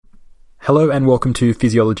Hello and welcome to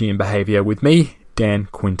Physiology and Behaviour with me, Dan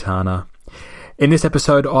Quintana. In this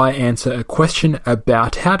episode, I answer a question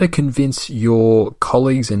about how to convince your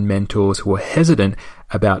colleagues and mentors who are hesitant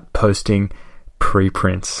about posting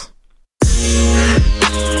preprints.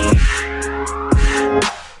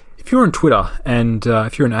 If you're on Twitter, and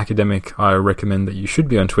if you're an academic, I recommend that you should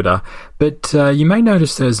be on Twitter, but you may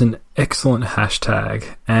notice there's an excellent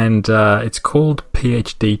hashtag, and it's called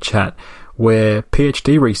PhD Chat, where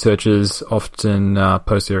PhD researchers often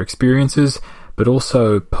post their experiences, but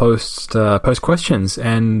also post questions.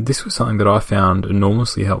 And this was something that I found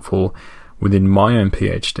enormously helpful within my own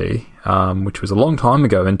PhD, which was a long time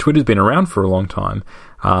ago, and Twitter's been around for a long time.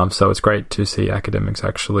 So it's great to see academics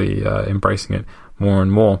actually embracing it more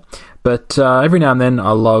and more. But every now and then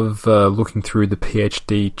I love looking through the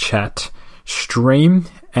PhD chat stream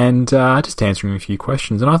and just answering a few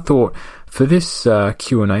questions. And I thought for this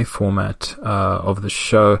Q&A format of the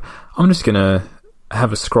show, I'm just going to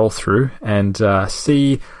have a scroll through and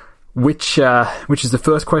see which is the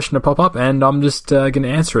first question to pop up, and I'm just going to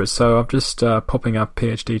answer it. So I'm just popping up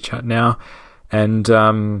PhD chat now. And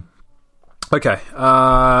okay,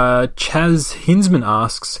 Chaz Hinsman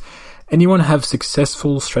asks, anyone have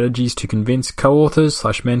successful strategies to convince co-authors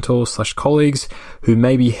 / mentors / colleagues who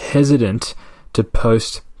may be hesitant to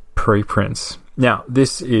post preprints? Now,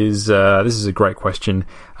 this is a great question.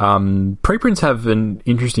 Preprints have an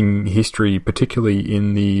interesting history, particularly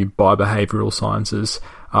in the biobehavioral sciences.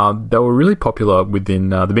 They were really popular within.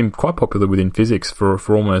 They've been quite popular within physics for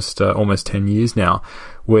almost 10 years now,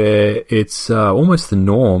 where it's almost the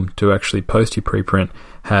norm to actually post your preprint,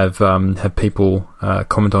 have people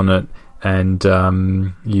comment on it, and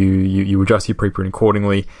you adjust your preprint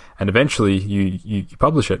accordingly, and eventually you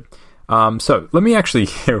publish it. So let me actually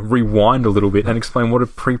rewind a little bit and explain what a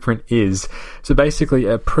preprint is. So basically,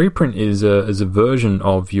 a preprint is a version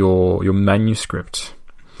of your manuscript,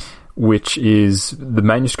 which is the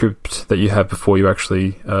manuscript that you have before you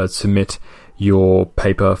actually submit your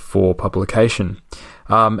paper for publication.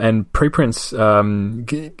 And preprints,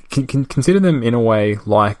 can consider them in a way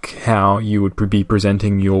like how you would be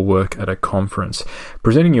presenting your work at a conference.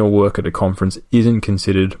 Presenting your work at a conference isn't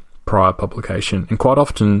considered prior publication, and quite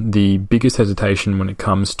often the biggest hesitation when it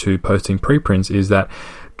comes to posting preprints is that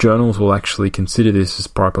journals will actually consider this as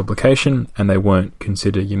prior publication and they won't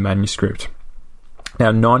consider your manuscript.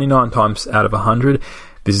 Now, 99 times out of 100,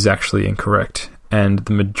 this is actually incorrect, and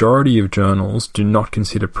the majority of journals do not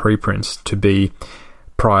consider preprints to be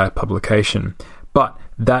prior publication. But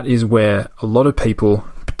that is where a lot of people,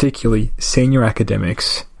 particularly senior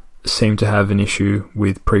academics, seem to have an issue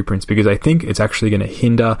with preprints because they think it's actually going to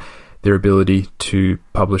hinder their ability to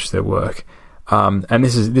publish their work. And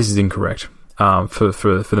this is incorrect for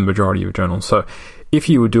the majority of journals. So if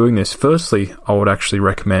you were doing this, firstly, I would actually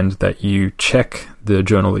recommend that you check the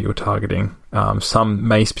journal that you're targeting. Some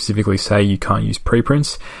may specifically say you can't use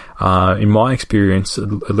preprints. In my experience,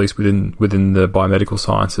 at least within the biomedical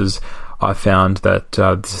sciences, I found that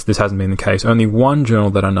this hasn't been the case. Only one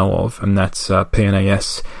journal that I know of, and that's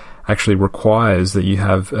PNAS, actually requires that you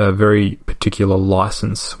have a very particular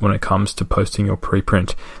license when it comes to posting your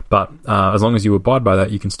preprint. But as long as you abide by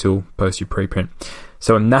that, you can still post your preprint.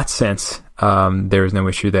 So in that sense, there is no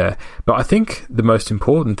issue there. But I think the most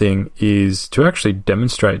important thing is to actually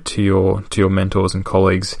demonstrate to your mentors and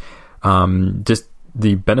colleagues just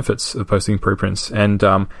the benefits of posting preprints. And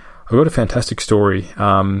I've got a fantastic story.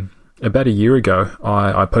 About a year ago,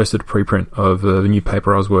 I posted a preprint of the new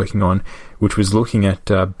paper I was working on, which was looking at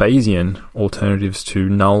Bayesian alternatives to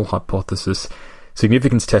null hypothesis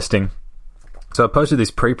significance testing. So I posted this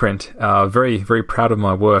preprint, very, very proud of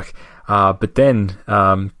my work. But then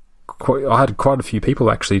I had quite a few people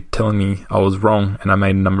actually telling me I was wrong, and I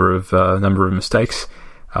made a number of mistakes,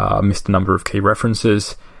 missed a number of key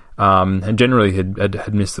references, and generally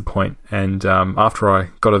had missed the point. And after I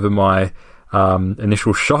got over my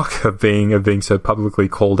initial shock of being so publicly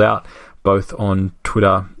called out, both on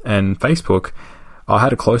Twitter and Facebook, I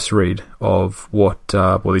had a close read of what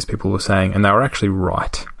these people were saying, and they were actually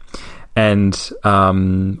right. And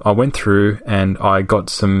I went through and I got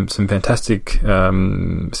some fantastic advice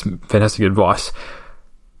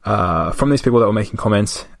from these people that were making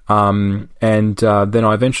comments. And then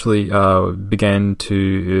I eventually began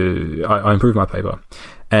to I improved my paper.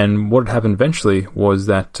 And what had happened eventually was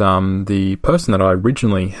that the person that I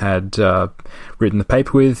originally had written the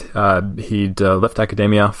paper with, he'd left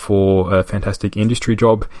academia for a fantastic industry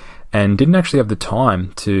job and didn't actually have the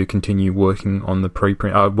time to continue working on the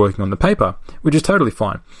paper, which is totally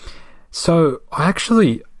fine. So I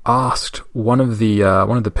actually asked one of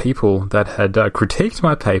the people that had critiqued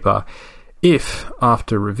my paper if,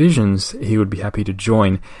 after revisions, he would be happy to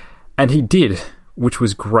join. And he did, which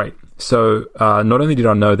was great. So not only did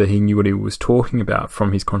I know that he knew what he was talking about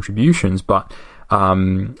from his contributions, but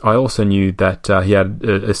I also knew that he had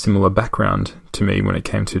a similar background to me when it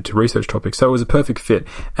came to research topics. So it was a perfect fit.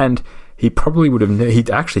 And he probably would have,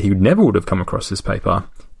 he never would have come across this paper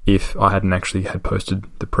if I hadn't actually had posted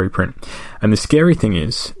the preprint. And the scary thing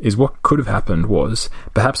is what could have happened was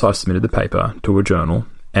perhaps I submitted the paper to a journal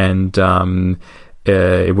and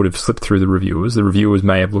it would have slipped through the reviewers. The reviewers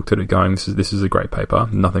may have looked at it going, this is a great paper,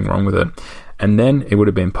 nothing wrong with it. And then it would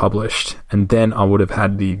have been published. And then I would have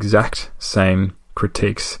had the exact same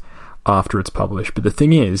critiques after it's published. But the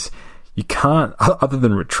thing is, you can't, other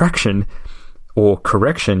than retraction or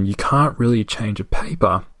correction, you can't really change a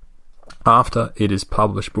paper after it is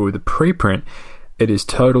published. But with a preprint, it is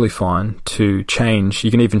totally fine to change.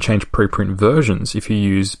 You can even change preprint versions. If you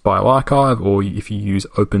use bioRxiv or if you use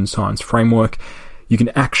Open Science Framework, you can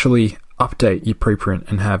actually update your preprint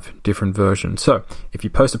and have different versions. So if you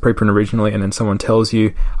post a preprint originally and then someone tells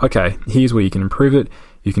you, okay, here's where you can improve it,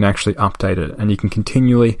 you can actually update it, and you can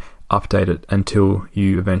continually update it until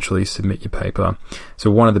you eventually submit your paper.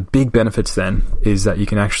 So one of the big benefits then is that you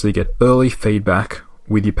can actually get early feedback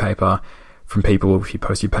with your paper from people if you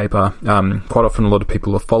post your paper. Quite often a lot of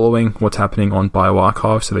people are following what's happening on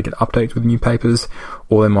bioRxiv, so they get updates with new papers,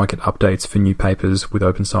 or they might get updates for new papers with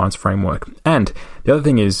Open Science Framework. And the other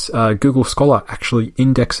thing is Google Scholar actually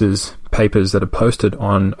indexes papers that are posted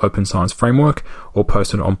on Open Science Framework or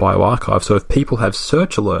posted on bioRxiv. So if people have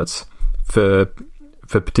search alerts for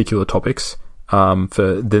particular topics,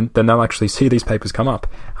 then they'll actually see these papers come up.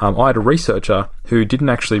 I had a researcher who didn't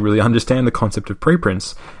actually really understand the concept of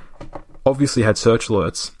preprints, obviously had search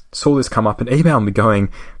alerts, saw this come up and emailed me going,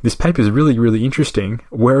 this paper is really, really interesting.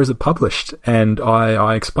 Where is it published? And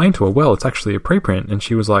I explained to her, well, it's actually a preprint. And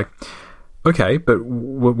she was like, okay, but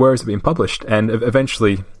where has it been published? And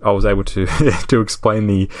eventually I was able to to explain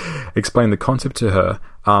the concept to her.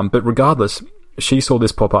 But regardless, she saw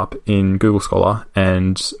this pop up in Google Scholar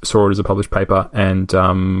and saw it as a published paper and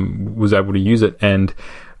was able to use it and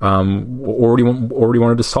already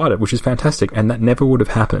wanted to cite it, which is fantastic. And that never would have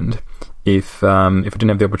happened if I didn't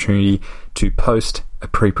have the opportunity to post a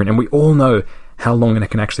preprint. And we all know how long it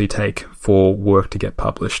can actually take for work to get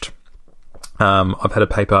published. I've had a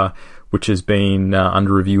paper which has been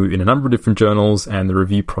under review in a number of different journals, and the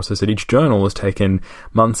review process at each journal has taken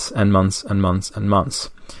months and months and months and months.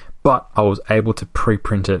 But I was able to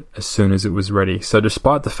preprint it as soon as it was ready. So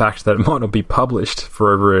despite the fact that it might not be published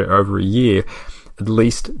for over a year, at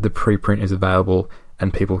least the preprint is available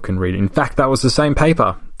and people can read it. In fact, that was the same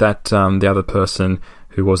paper that the other person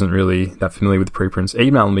who wasn't really that familiar with preprints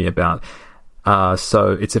emailed me about.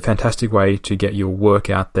 So it's a fantastic way to get your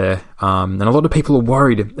work out there. And a lot of people are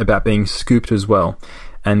worried about being scooped as well.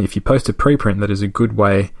 And if you post a preprint, that is a good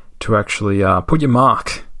way to actually put your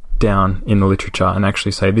mark down in the literature and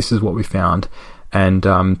actually say, this is what we found. And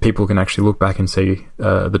people can actually look back and see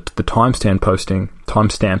the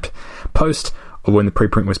timestamped post of when the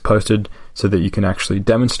preprint was posted, so that you can actually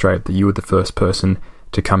demonstrate that you were the first person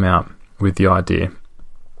to come out with the idea.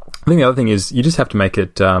 I think the other thing is you just have to make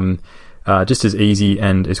it just as easy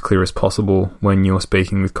and as clear as possible when you're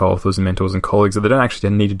speaking with co-authors and mentors and colleagues, that they don't actually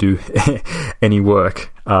need to do any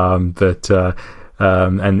work, and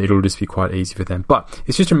it'll just be quite easy for them. But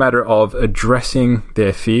it's just a matter of addressing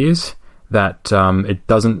their fears that it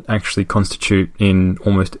doesn't actually constitute, in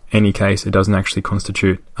almost any case, it doesn't actually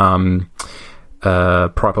constitute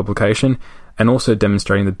prior publication, and also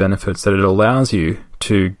demonstrating the benefits that it allows you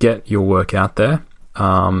to get your work out there.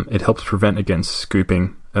 It helps prevent against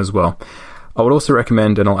scooping as well. I would also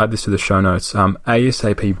recommend, and I'll add this to the show notes,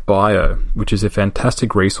 ASAP Bio, which is a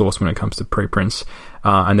fantastic resource when it comes to preprints,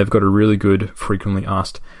 and they've got a really good frequently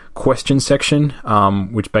asked questions section,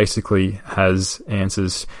 which basically has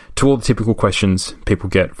answers to all the typical questions people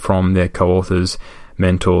get from their co-authors,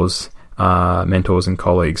 mentors and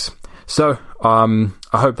colleagues. So I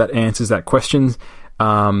hope that answers that question.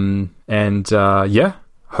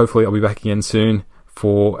 Hopefully I'll be back again soon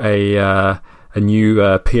for a new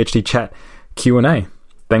PhD chat Q&A.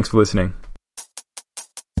 Thanks for listening.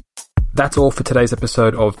 That's all for today's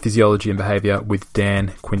episode of Physiology and Behaviour with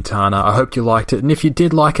Dan Quintana. I hope you liked it, and if you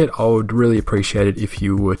did like it, I would really appreciate it if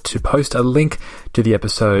you were to post a link to the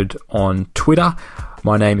episode on Twitter.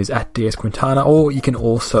 My name is @DSQuintana, or you can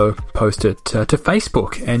also post it to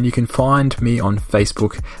Facebook, and you can find me on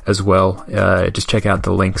Facebook as well. Just check out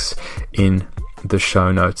the links in the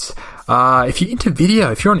show notes. If you're into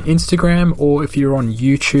video, if you're on Instagram or if you're on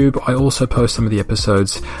YouTube, I also post some of the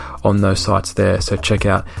episodes on those sites there. So check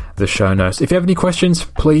out the show notes. If you have any questions,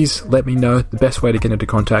 please let me know. The best way to get into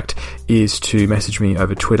contact is to message me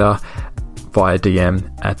over Twitter via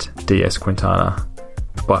DM at @DSQuintana.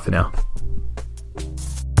 Bye for now.